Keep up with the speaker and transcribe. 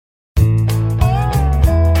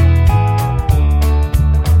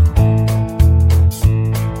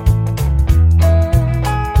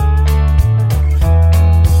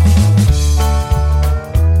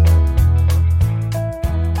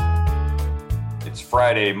It's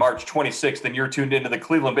Friday, March 26th, and you're tuned into the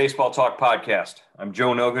Cleveland Baseball Talk podcast. I'm Joe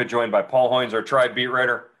Noga, joined by Paul Hoynes, our Tribe beat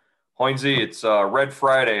writer. Hoynesy, it's Red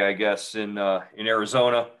Friday, I guess, in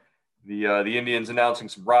Arizona. The Indians announcing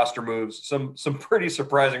some roster moves, some pretty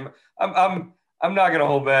surprising. I'm not going to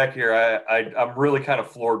hold back here. I'm really kind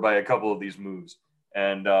of floored by a couple of these moves,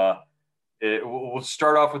 and we'll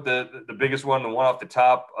start off with the biggest one, the one off the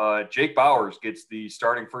top. Jake Bauers gets the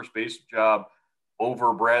starting first base job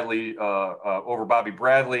over Bobby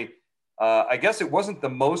Bradley. I guess it wasn't the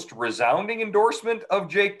most resounding endorsement of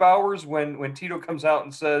Jake Bauers when Tito comes out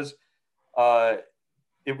and says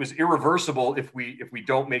it was irreversible if we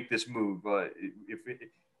don't make this move.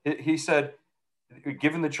 He said,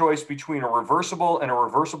 given the choice between a reversible and a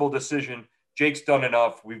reversible decision, Jake's done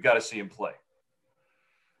enough. We've got to see him play.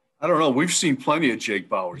 I don't know. We've seen plenty of Jake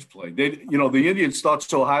Bauers play. The Indians thought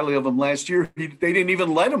so highly of him last year. They didn't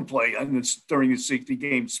even let him play during his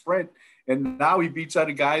 60-game sprint. And now he beats out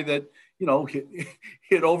a guy that,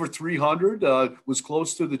 hit over 300, was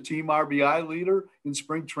close to the team RBI leader in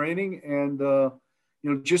spring training. And,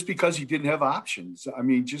 just because he didn't have options. I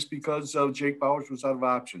mean, just because Jake Bauers was out of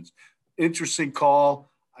options. Interesting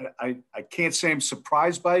call. I can't say I'm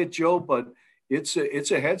surprised by it, Joe, but it's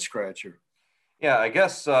a head scratcher. Yeah, I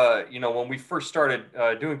guess, when we first started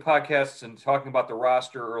doing podcasts and talking about the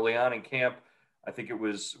roster early on in camp, I think it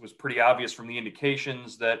was pretty obvious from the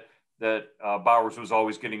indications that Bauers was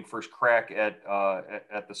always getting first crack at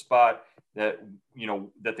the spot, that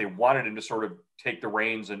they wanted him to sort of take the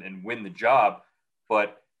reins and win the job.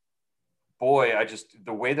 But, boy,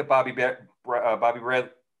 the way that Bobby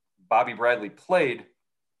Bradley played,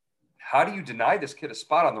 how do you deny this kid a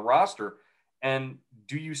spot on the roster? And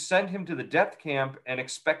do you send him to the depth camp and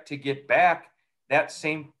expect to get back that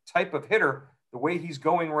same type of hitter the way he's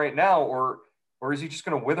going right now? Or is he just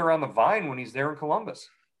going to wither on the vine when he's there in Columbus?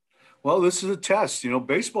 Well, this is a test.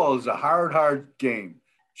 Baseball is a hard game,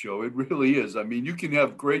 Joe. It really is. I mean, you can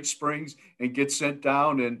have great springs and get sent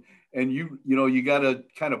down and you got to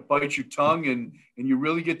kind of bite your tongue and you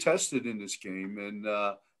really get tested in this game. And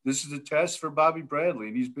this is a test for Bobby Bradley,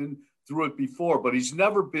 and he's been through it before, but he's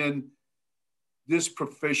never been this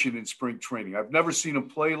proficient in spring training. I've never seen him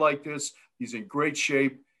play like this. He's in great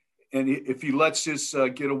shape. And if he lets this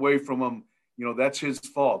get away from him, that's his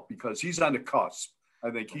fault, because he's on the cusp. I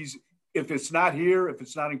think if it's not here, if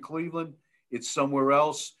it's not in Cleveland, it's somewhere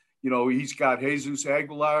else. He's got Jesus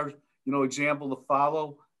Aguilar, example to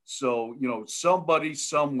follow. So, somebody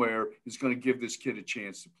somewhere is going to give this kid a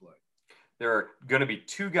chance to play. There are going to be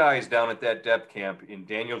two guys down at that depth camp in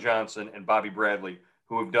Daniel Johnson and Bobby Bradley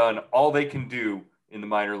who have done all they can do in the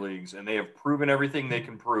minor leagues, and they have proven everything they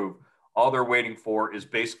can prove. All they're waiting for is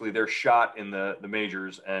basically their shot in the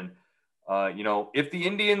majors. And, if the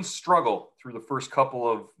Indians struggle through the first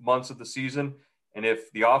couple of months of the season, and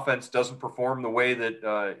if the offense doesn't perform the way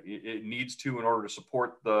that it needs to in order to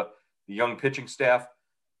support the young pitching staff,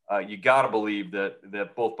 you got to believe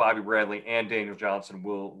that both Bobby Bradley and Daniel Johnson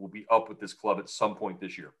will be up with this club at some point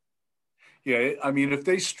this year. Yeah, I mean, if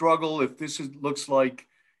they struggle, if looks like,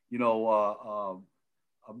 a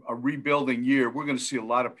rebuilding year, we're going to see a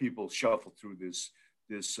lot of people shuffle through this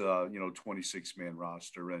 26-man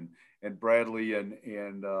roster, and Bradley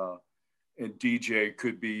and DJ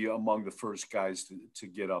could be among the first guys to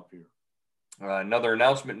get up here. Another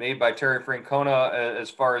announcement made by Terry Francona as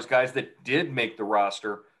far as guys that did make the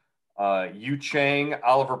roster: Yu Chang,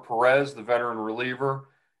 Oliver Perez, the veteran reliever,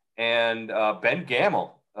 and Ben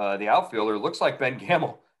Gamel. The outfielder. Looks like Ben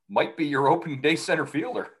Gamel might be your opening day center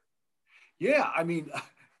fielder. Yeah, I mean,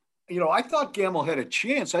 I thought Gamel had a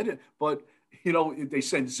chance. I didn't, but they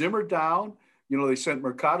sent Zimmer down. They sent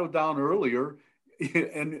Mercado down earlier,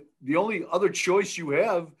 and the only other choice you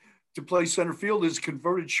have to play center field is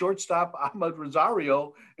converted shortstop Ahmed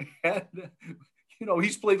Rosario, and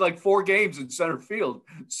he's played like 4 games in center field.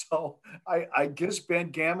 So I guess Ben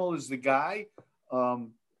Gamel is the guy.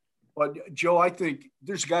 But, Joe, I think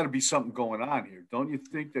there's got to be something going on here. Don't you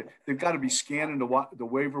think that they've got to be scanning the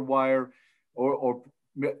waiver wire or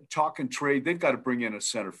talking trade? They've got to bring in a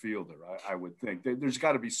center fielder, I would think. There's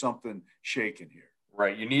got to be something shaking here.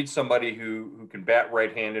 Right. You need somebody who can bat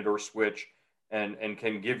right-handed or switch and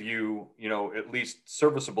can give you, at least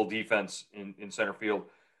serviceable defense in center field.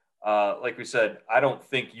 Like we said, I don't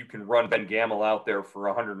think you can run Ben Gamel out there for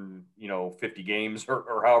 150 games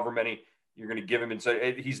or however many you're going to give him.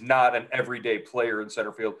 He's not an everyday player in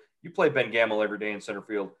center field. You play Ben Gamel every day in center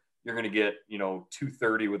field, you're going to get,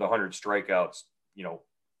 230 with 100 strikeouts,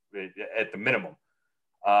 at the minimum.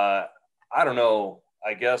 I don't know.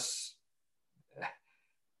 I guess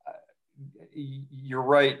you're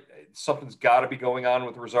right. something's got to be going on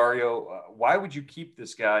with Rosario. Why would you keep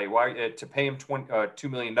this guy? Why to pay him $2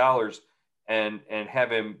 million and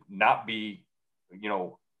have him not be,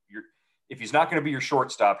 if he's not going to be your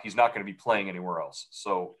shortstop, he's not going to be playing anywhere else.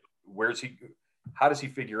 So where's he? How does he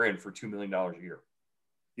figure in for $2 million a year?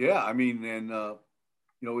 Yeah, I mean, and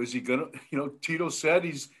is he gonna? Tito said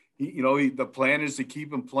the plan is to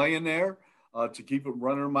keep him playing there, to keep him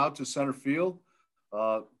running him out to center field,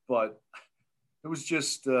 but it was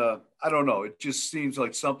just I don't know. It just seems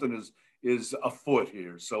like something is afoot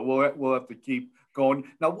here. So we'll have to keep going.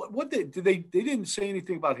 Now, what they didn't say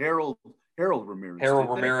anything about Harold Ramirez. Harold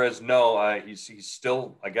Ramirez, no, he's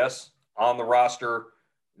still, I guess, on the roster,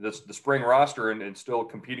 the spring roster, and still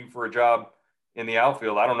competing for a job in the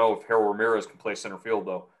outfield. I don't know if Harold Ramirez can play center field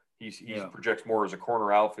though. He projects more as a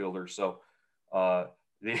corner outfielder. So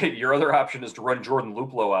your other option is to run Jordan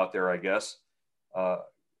Luplow out there, I guess.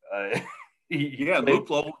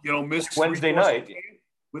 Luplow, missed Wednesday night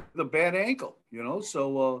with a bad ankle.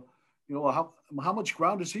 So how much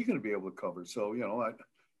ground is he going to be able to cover? So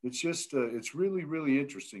it's just it's really, really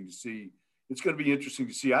interesting to see. It's going to be interesting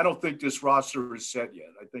to see. I don't think this roster is set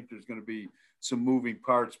yet. I think there's going to be some moving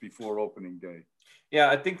parts before opening day. Yeah,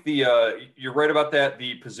 I think you're right about that.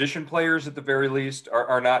 The position players, at the very least,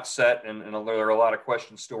 are not set, and there are a lot of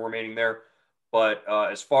questions still remaining there. But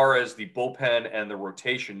as far as the bullpen and the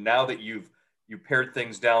rotation, now that you pared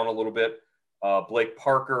things down a little bit, Blake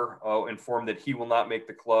Parker informed that he will not make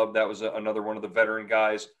the club. That was another one of the veteran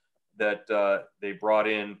guys that they brought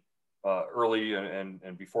in early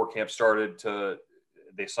and before camp started.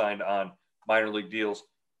 They signed on minor league deals.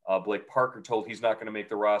 Blake Parker told he's not going to make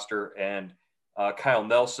the roster, and Kyle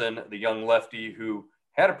Nelson, the young lefty who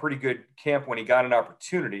had a pretty good camp when he got an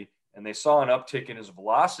opportunity, and they saw an uptick in his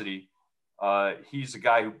velocity. He's a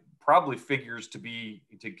guy who probably figures to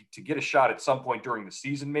get a shot at some point during the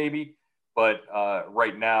season, maybe. But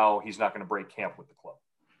right now, he's not going to break camp with the club.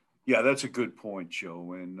 Yeah, that's a good point,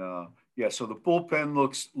 Joe. And so the bullpen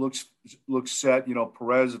looks set.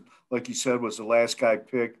 Perez, like you said, was the last guy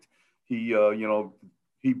picked. He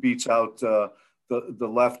beats out the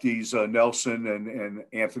lefties, Nelson and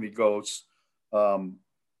Anthony Goetz. And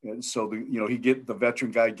so the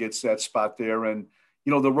veteran guy gets that spot there. And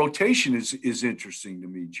the rotation is interesting to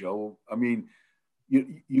me, Joe. I mean,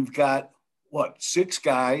 you've got six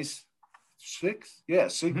guys. Six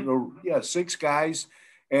guys,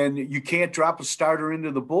 and you can't drop a starter into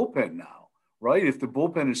the bullpen now, right? If the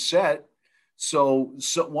bullpen is set, so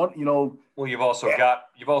one, Well, you've also got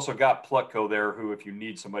Plutko there, who, if you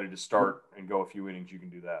need somebody to start and go a few innings, you can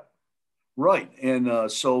do that. Right, and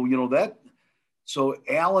so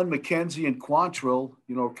Allen, McKenzie, and Quantrill,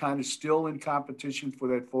 kind of still in competition for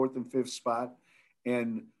that fourth and fifth spot.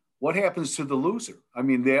 And what happens to the loser? I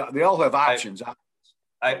mean, they all have options.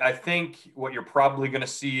 I think what you're probably going to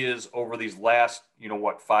see is over these last,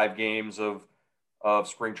 5 games of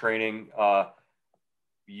spring training,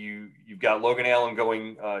 you've got Logan Allen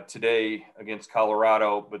going today against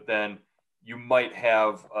Colorado, but then you might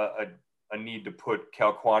have a need to put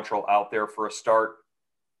Cal Quantrill out there for a start,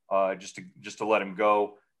 just to let him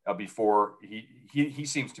go before he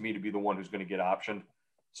seems to me to be the one who's going to get optioned.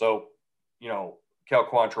 So, Cal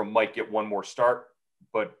Quantrill might get one more start,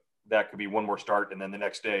 but that could be one more start, and then the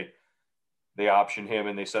next day they option him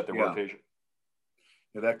and they set their rotation.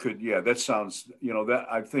 Yeah, that sounds, that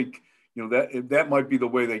I think, that might be the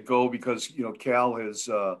way they go, because, Cal has,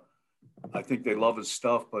 I think they love his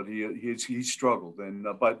stuff, but he's struggled. And,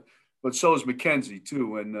 but so is McKenzie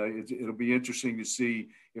too. And it'll be interesting to see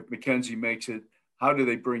if McKenzie makes it. How do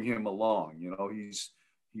they bring him along?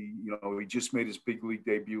 He just made his big league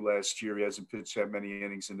debut last year. He hasn't pitched that many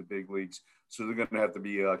innings in the big leagues. So they're going to have to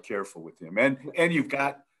be careful with him. And you've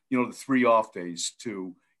got, the 3 off days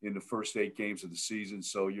too in the first 8 games of the season.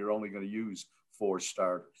 So you're only going to use 4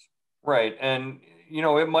 starters. Right. And,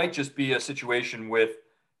 it might just be a situation with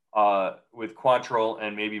Quantrill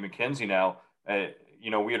and maybe McKenzie now.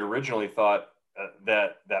 We had originally thought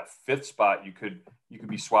that 5th spot, you could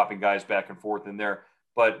be swapping guys back and forth in there.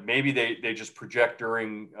 But maybe they just project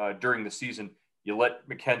during the season. You let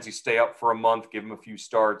McKenzie stay up for a month, give him a few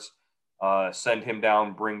starts, send him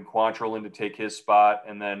down, bring Quantrill in to take his spot.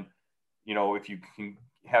 And then, if you can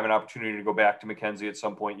have an opportunity to go back to McKenzie at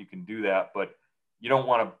some point, you can do that. But you don't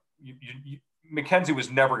want to – McKenzie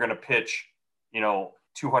was never going to pitch,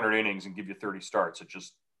 200 innings and give you 30 starts. It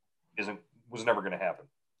just was never going to happen.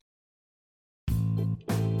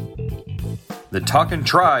 The Talkin'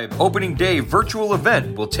 Tribe opening day virtual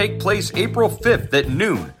event will take place April 5th at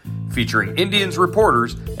noon, featuring Indians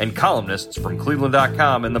reporters and columnists from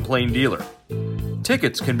Cleveland.com and The Plain Dealer.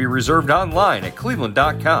 Tickets can be reserved online at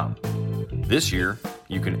Cleveland.com. This year,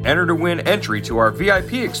 you can enter to win entry to our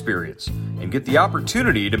VIP experience and get the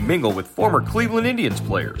opportunity to mingle with former Cleveland Indians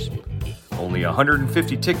players. Only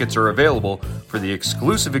 150 tickets are available for the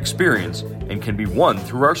exclusive experience and can be won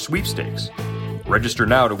through our sweepstakes. Register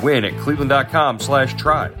now to win at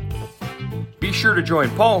cleveland.com/tribe. Be sure to join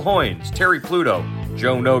Paul Hoynes, Terry Pluto,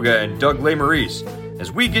 Joe Noga, and Doug Lesmerises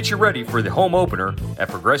as we get you ready for the home opener at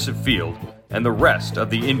Progressive Field and the rest of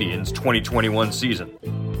the Indians' 2021 season.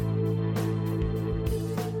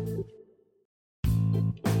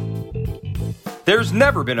 There's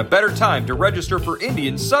never been a better time to register for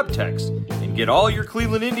Indians Subtext and get all your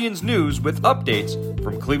Cleveland Indians news with updates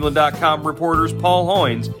from Cleveland.com reporters Paul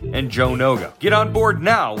Hoynes and Joe Noga. Get on board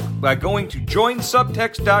now by going to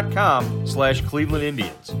joinsubtext.com/Cleveland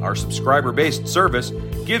Indians. Our subscriber-based service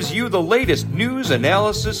gives you the latest news,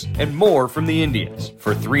 analysis, and more from the Indians.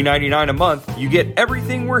 For $3.99 a month, you get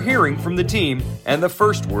everything we're hearing from the team and the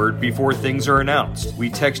first word before things are announced. We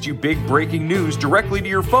text you big breaking news directly to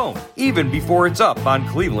your phone, even before it's up on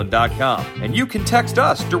Cleveland.com. And you can text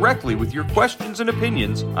us directly with your questions and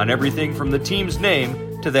opinions on everything from the team's name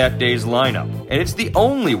to that day's lineup. And it's the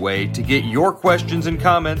only way to get your questions and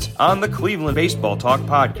comments on the Cleveland Baseball Talk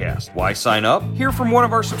podcast. Why sign up? Hear from one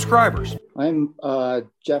of our subscribers. I'm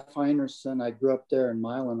Jeff Heinerson. I grew up there in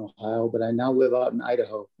Milan, Ohio, but I now live out in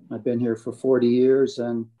Idaho. I've been here for 40 years,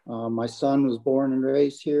 and my son was born and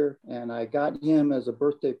raised here, and I got him as a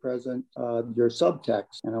birthday present your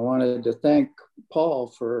subtext. And I wanted to thank Paul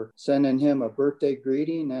for sending him a birthday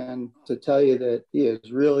greeting and to tell you that he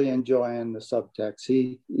is really enjoying the subtext.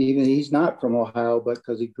 He's not from Ohio, but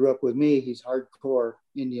because he grew up with me, he's hardcore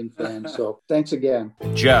Indian fan. So thanks again.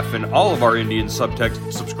 Jeff and all of our Indian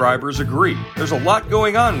Subtext subscribers agree. There's a lot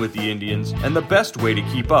going on with the Indians, and the best way to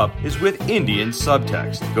keep up is with Indian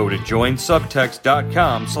Subtext. Go to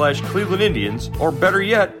joinsubtext.com/Cleveland Indians, or better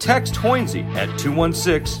yet, text Hoynesy at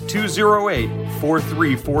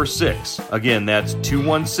 216-208-4346. Again, that's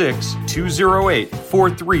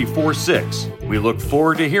 216-208-4346. We look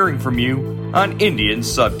forward to hearing from you on Indian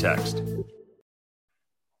Subtext.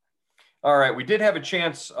 All right, we did have a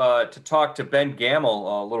chance to talk to Ben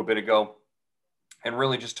Gamel a little bit ago and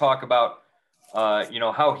really just talk about,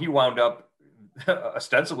 how he wound up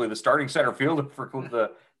ostensibly the starting center fielder for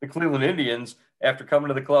the Cleveland Indians after coming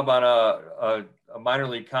to the club on a minor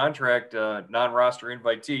league contract, non-roster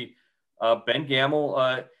invitee. Ben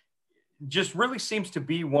Gamel just really seems to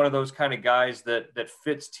be one of those kind of guys that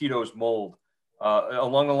fits Tito's mold,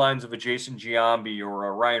 along the lines of a Jason Giambi or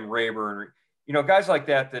a Ryan Rayburn, guys like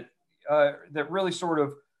that really sort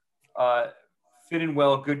of fit in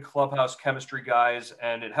well, good clubhouse chemistry guys,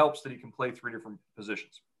 and it helps that he can play three different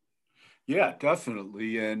positions. Yeah,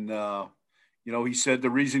 definitely. And, he said the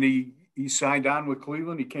reason he signed on with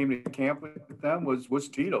Cleveland, he came to camp with them was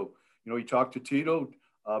Tito. He talked to Tito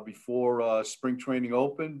before spring training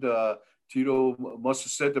opened. Tito must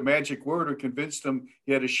have said the magic word or convinced him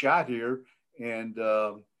he had a shot here. And,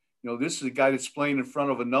 this is a guy that's playing in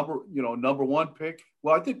front of a number one pick.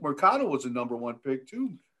 Well, I think Mercado was a number one pick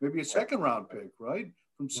too, maybe a second round pick, right?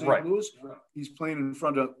 From St. Louis. He's playing in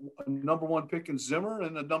front of a number one pick in Zimmer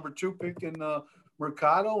and a number two pick in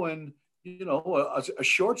Mercado, and a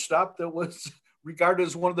shortstop that was regarded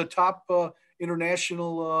as one of the top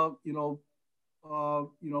international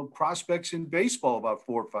prospects in baseball about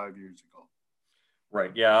 4 or 5 years ago.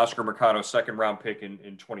 Right. Yeah. Oscar Mercado, second round pick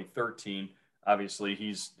in 2013. Obviously,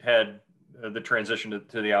 he's had the transition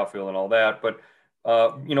to the outfield and all that. But,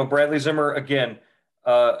 Bradley Zimmer, again,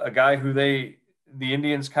 a guy who the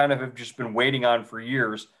Indians kind of have just been waiting on for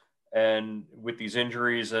years. And with these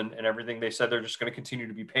injuries and everything, they said they're just going to continue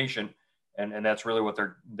to be patient. And that's really what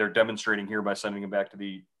they're demonstrating here by sending him back to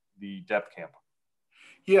the depth camp.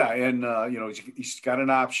 Yeah, and, he's got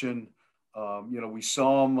an option. We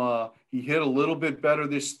saw him he hit a little bit better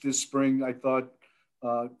this spring, I thought.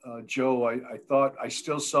 Joe, I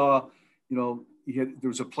still saw, there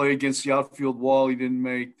was a play against the outfield wall he didn't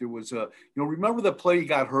make. There was remember the play he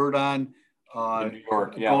got hurt on in New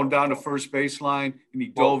York, going down to first baseline, and he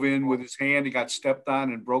dove in with his hand. He got stepped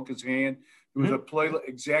on and broke his hand. There was a play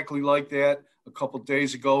exactly like that a couple of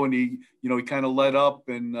days ago, and he kind of let up,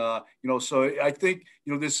 and so I think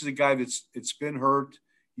this is a guy it's been hurt.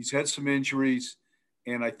 He's had some injuries,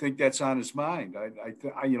 and I think that's on his mind.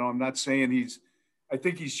 I'm not saying I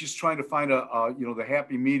think he's just trying to find the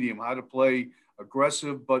happy medium, how to play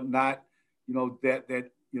aggressive, but not, that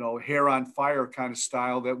hair on fire kind of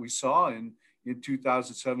style that we saw in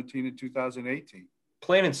 2017 and 2018.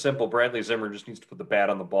 Plain and simple, Bradley Zimmer just needs to put the bat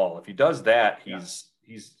on the ball. If he does that, he's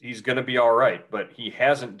going to be all right. But he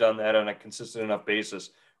hasn't done that on a consistent enough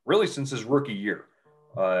basis, really, since his rookie year.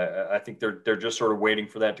 I think they're just sort of waiting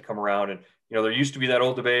for that to come around. And, there used to be that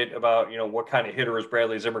old debate about, what kind of hitter is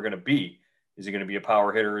Bradley Zimmer going to be? Is he going to be a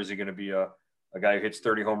power hitter? Is he going to be a guy who hits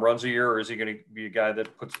 30 home runs a year? Or is he going to be a guy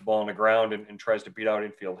that puts the ball on the ground and tries to beat out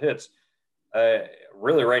infield hits?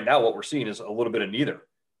 Really right now, what we're seeing is a little bit of neither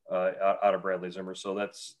out of Bradley Zimmer. So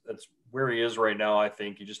that's where he is right now. I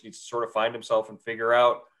think he just needs to sort of find himself and figure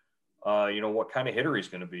out, what kind of hitter he's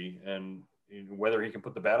going to be and whether he can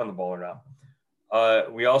put the bat on the ball or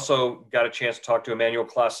not. We also got a chance to talk to Emmanuel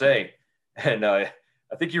Clase, and I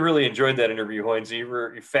think you really enjoyed that interview, Hoynes.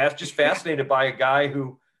 You're just fascinated by a guy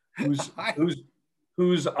whose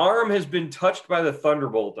arm has been touched by the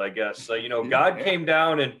thunderbolt, I guess. God came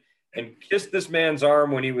down and kissed this man's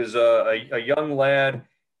arm when he was a young lad.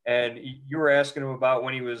 And you were asking him about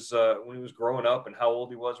when he was growing up and how old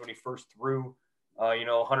he was when he first threw,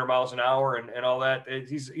 100 miles an hour and all that.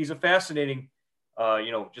 He's a fascinating,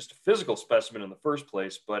 just a physical specimen in the first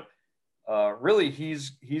place. But really,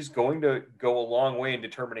 he's going to go a long way in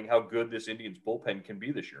determining how good this Indians bullpen can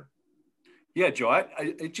be this year. Yeah, Joe,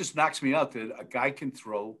 it just knocks me out that a guy can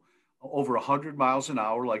throw over 100 miles an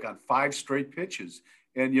hour, like on 5 straight pitches.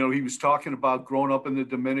 And, he was talking about growing up in the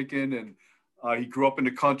Dominican, and he grew up in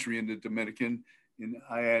the country in the Dominican.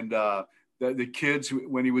 And the kids,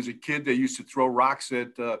 when he was a kid, they used to throw rocks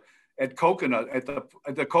at the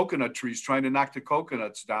coconut trees, trying to knock the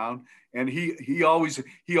coconuts down. And he always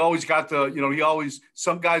got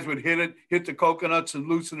some guys would hit the coconuts and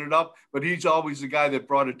loosen it up, but he's always the guy that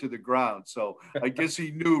brought it to the ground. So I guess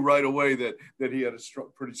he knew right away that he had a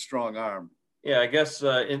pretty strong arm. Yeah, I guess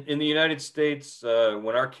in the United States,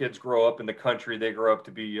 when our kids grow up in the country, they grow up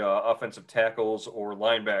to be offensive tackles or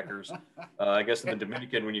linebackers. I guess in the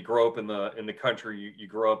Dominican, when you grow up in the country, you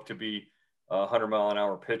grow up to be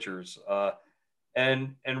 100-mile-an-hour pitchers.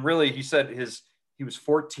 And really, he said he was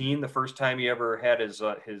 14 the first time he ever had his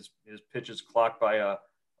pitches clocked by a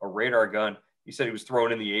radar gun. He said he was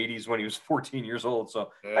thrown in the 80s when he was 14 years old.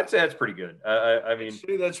 So I'd say that's pretty good. I'd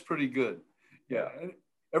say that's pretty good. Yeah.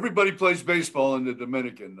 Everybody plays baseball in the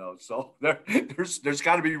Dominican, though. So there's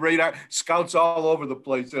got to be radar scouts all over the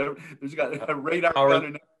place. There's got a radar gun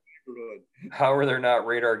in every neighborhood. How are there not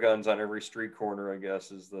radar guns on every street corner, I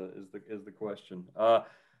guess, is the question.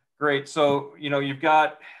 Great. So, you've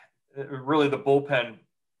got really the bullpen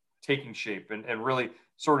taking shape and really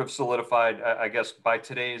sort of solidified, I guess, by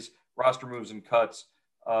today's roster moves and cuts.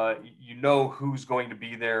 Who's going to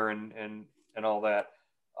be there and all that.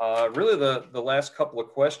 Really, the last couple of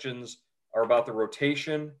questions are about the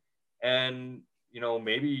rotation and,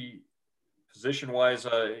 maybe position-wise,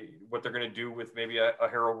 what they're going to do with maybe a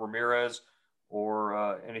Harold Ramirez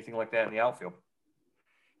or anything like that in the outfield.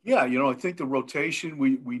 Yeah, I think the rotation,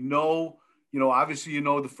 we know, obviously,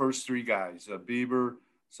 the first 3 guys, Bieber,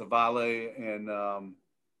 Savale, and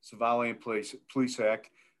Plesac.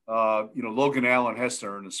 Logan Allen has to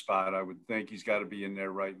earn a spot. I would think he's got to be in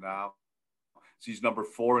there right now. So he's number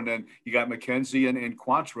 4, and then you got McKenzie and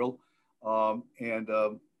Quantrill, and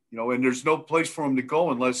there's no place for him to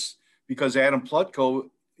go because Adam Plutko,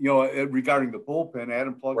 regarding the bullpen,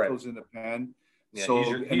 Adam Plutko's in the pen. Yeah, so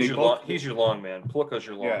he's your long man. Plutko's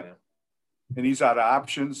your long man, and he's out of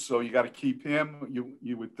options, so you got to keep him.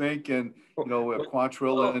 You would think, and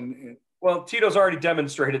Quantrill and. Well, Tito's already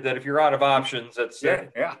demonstrated that if you're out of options, that's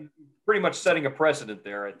pretty much setting a precedent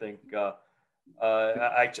there. I think.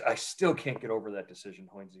 I still can't get over that decision,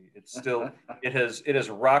 Hoynes. It's still it has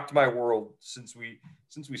rocked my world since we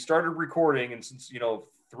started recording and since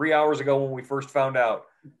 3 hours ago when we first found out.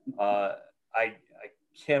 I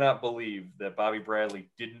cannot believe that Bobby Bradley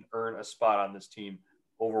didn't earn a spot on this team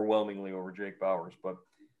overwhelmingly over Jake Bauers. But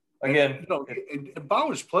again, and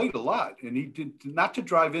Bauers played a lot, and he did not to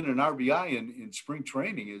drive in an RBI in spring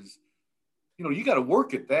training is, you got to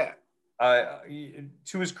work at that.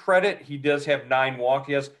 To his credit, he does have 9 walks.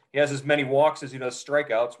 He has as many walks as he does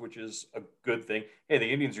strikeouts, which is a good thing. Hey, the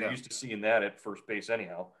Indians are used to seeing that at first base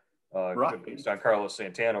anyhow, based on Carlos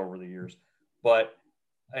Santana over the years. But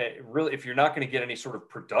really, if you're not going to get any sort of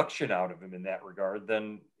production out of him in that regard,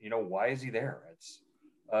 then why is he there?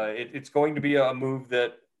 It's going to be a move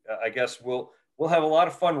that I guess we'll have a lot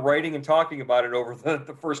of fun writing and talking about it over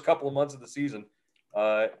the first couple of months of the season.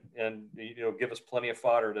 And give us plenty of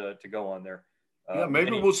fodder to go on there.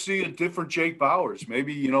 Maybe we'll see a different Jake Bauers.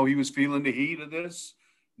 Maybe he was feeling the heat of this.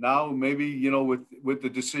 Now maybe with the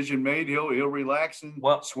decision made, he'll relax and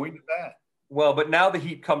swing the bat. Well, but now the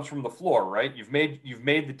heat comes from the floor, right? You've made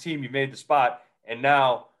the team, you've made the spot, and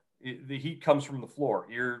now the heat comes from the floor.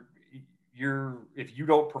 If you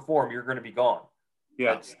don't perform, you're going to be gone.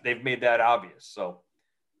 Yeah, they've made that obvious. So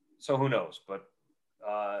who knows? But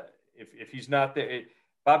if he's not there,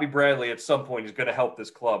 Bobby Bradley at some point is going to help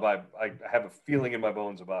this club. I have a feeling in my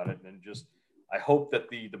bones about it, and just I hope that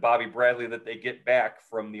the Bobby Bradley that they get back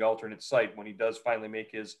from the alternate site when he does finally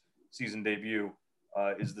make his season debut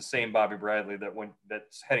is the same Bobby Bradley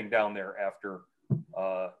that's heading down there after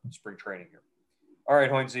spring training here. All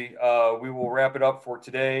right, Hoynesy, we will wrap it up for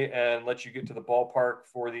today and let you get to the ballpark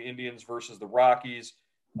for the Indians versus the Rockies.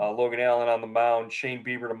 Logan Allen on the mound, Shane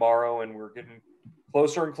Bieber tomorrow, and we're getting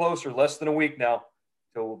closer and closer, less than a week now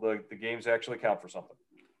till the games actually count for something.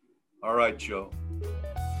 All right, Joe.